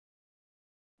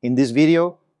In this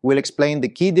video, we'll explain the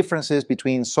key differences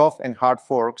between soft and hard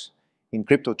forks in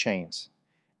crypto chains.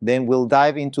 Then we'll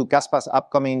dive into Kaspa's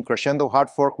upcoming Crescendo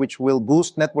hard fork, which will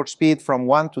boost network speed from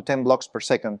 1 to 10 blocks per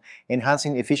second,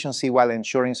 enhancing efficiency while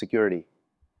ensuring security.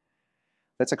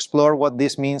 Let's explore what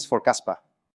this means for Kaspa.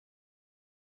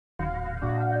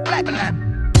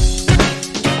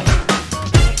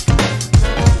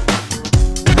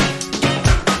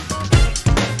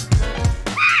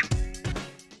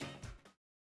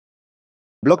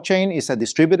 Blockchain is a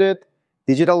distributed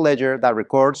digital ledger that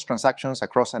records transactions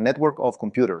across a network of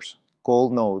computers,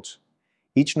 called nodes.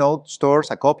 Each node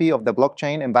stores a copy of the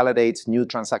blockchain and validates new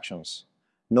transactions.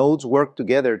 Nodes work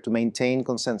together to maintain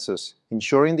consensus,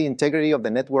 ensuring the integrity of the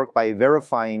network by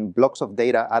verifying blocks of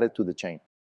data added to the chain.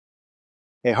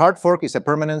 A hard fork is a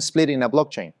permanent split in a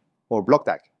blockchain, or block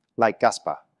tag, like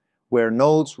Kaspa, where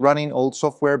nodes running old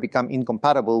software become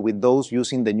incompatible with those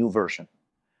using the new version.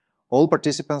 All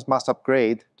participants must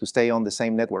upgrade to stay on the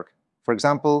same network. For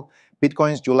example,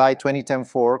 Bitcoin's July 2010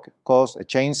 fork caused a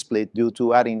chain split due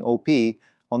to adding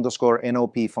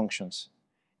OP_NOP functions.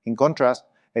 In contrast,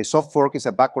 a soft fork is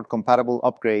a backward-compatible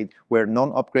upgrade where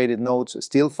non-upgraded nodes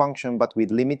still function but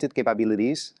with limited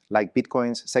capabilities, like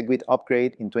Bitcoin's SegWit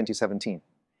upgrade in 2017.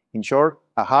 In short,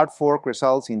 a hard fork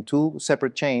results in two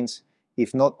separate chains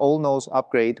if not all nodes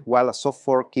upgrade, while a soft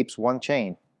fork keeps one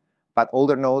chain, but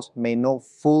older nodes may not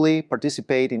fully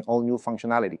participate in all new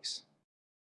functionalities.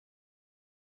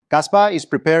 Kaspa is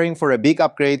preparing for a big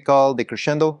upgrade called the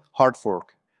Crescendo hard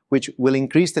fork, which will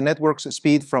increase the network's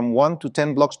speed from 1 to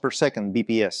 10 blocks per second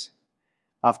 (bps).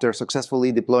 After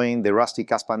successfully deploying the rusty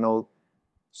Kaspa node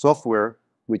software,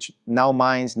 which now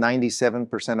mines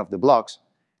 97% of the blocks,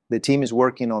 the team is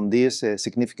working on this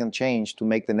significant change to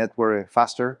make the network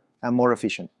faster and more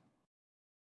efficient.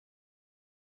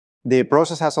 The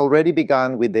process has already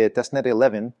begun with the testnet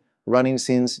 11, running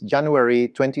since January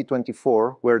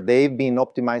 2024, where they've been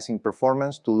optimizing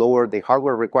performance to lower the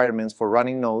hardware requirements for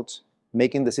running nodes,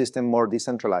 making the system more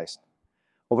decentralized.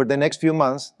 Over the next few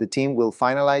months, the team will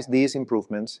finalize these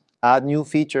improvements, add new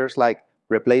features like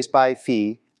replace by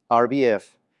fee,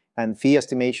 RBF, and fee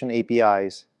estimation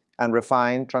APIs, and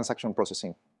refine transaction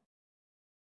processing.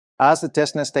 As the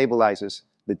testnet stabilizes,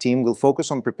 the team will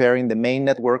focus on preparing the main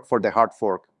network for the hard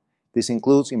fork. This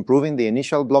includes improving the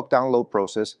initial block download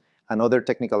process and other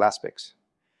technical aspects.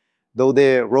 Though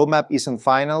the roadmap isn't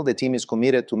final, the team is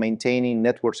committed to maintaining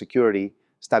network security,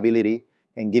 stability,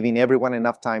 and giving everyone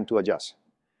enough time to adjust.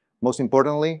 Most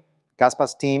importantly,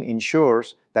 Kaspa's team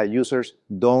ensures that users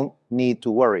don't need to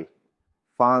worry.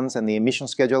 Funds and the emission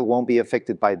schedule won't be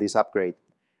affected by this upgrade.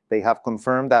 They have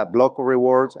confirmed that block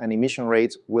rewards and emission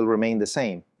rates will remain the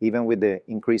same, even with the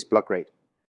increased block rate.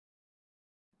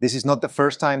 This is not the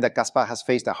first time that Kaspa has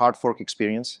faced a hard fork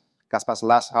experience. Kaspa's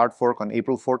last hard fork on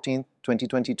April 14,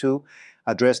 2022,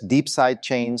 addressed deep side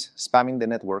chains spamming the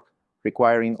network,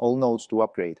 requiring all nodes to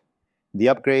upgrade. The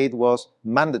upgrade was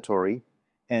mandatory,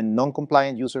 and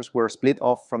non-compliant users were split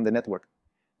off from the network.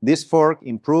 This fork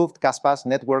improved Kaspa's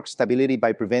network stability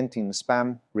by preventing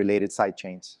spam-related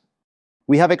sidechains.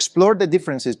 We have explored the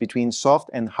differences between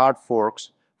soft and hard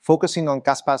forks, focusing on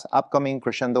Kaspa's upcoming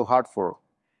Crescendo hard fork.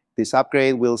 This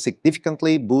upgrade will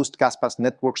significantly boost Kaspa's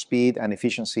network speed and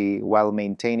efficiency while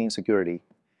maintaining security.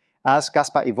 As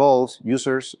Kaspa evolves,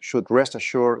 users should rest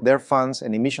assured their funds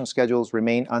and emission schedules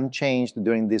remain unchanged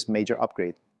during this major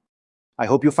upgrade. I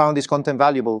hope you found this content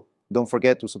valuable. Don't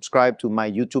forget to subscribe to my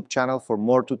YouTube channel for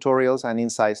more tutorials and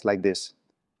insights like this.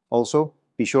 Also,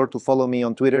 be sure to follow me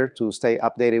on Twitter to stay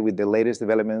updated with the latest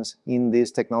developments in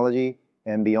this technology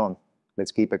and beyond.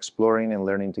 Let's keep exploring and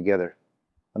learning together.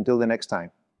 Until the next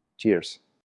time. Cheers.